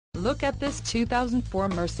Look at this 2004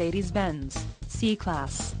 Mercedes-Benz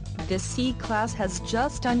C-Class. This C-Class has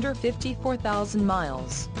just under 54,000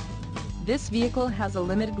 miles. This vehicle has a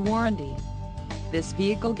limited warranty. This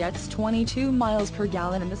vehicle gets 22 miles per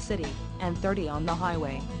gallon in the city, and 30 on the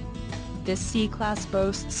highway. This C-Class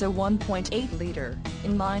boasts a 1.8-liter,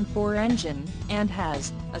 inline-4 engine, and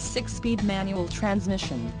has a 6-speed manual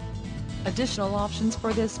transmission. Additional options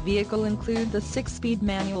for this vehicle include the 6-speed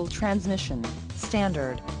manual transmission,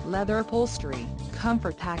 standard, leather upholstery,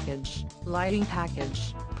 comfort package, lighting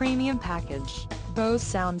package, premium package, Bose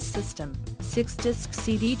sound system, 6-disc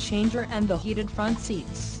CD changer and the heated front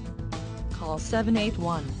seats. Call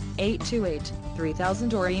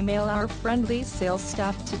 781-828-3000 or email our friendly sales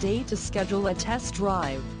staff today to schedule a test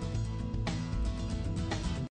drive.